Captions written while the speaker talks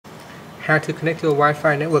How to connect your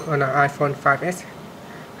Wi-Fi network on an iPhone 5s.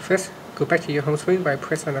 First, go back to your home screen by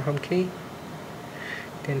pressing the home key.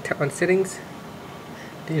 Then tap on settings.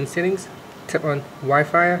 Then in settings, tap on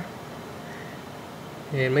Wi-Fi.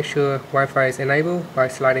 And make sure Wi-Fi is enabled by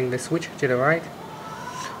sliding the switch to the right.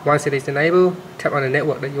 Once it is enabled, tap on the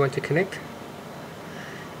network that you want to connect.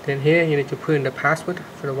 Then here you need to put in the password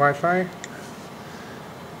for the Wi-Fi.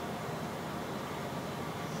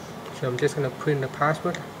 So I'm just going to put in the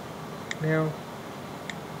password now.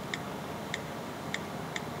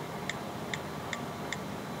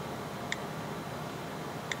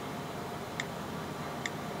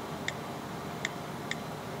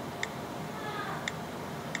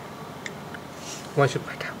 Once you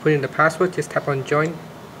put in the password, just tap on join.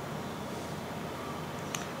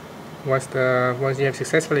 Once you have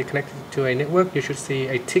successfully connected to a network, you should see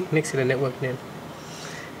a tick next to the network name.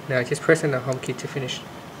 Now just press on the home key to finish.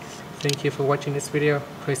 Thank you for watching this video.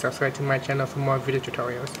 Please subscribe to my channel for more video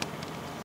tutorials.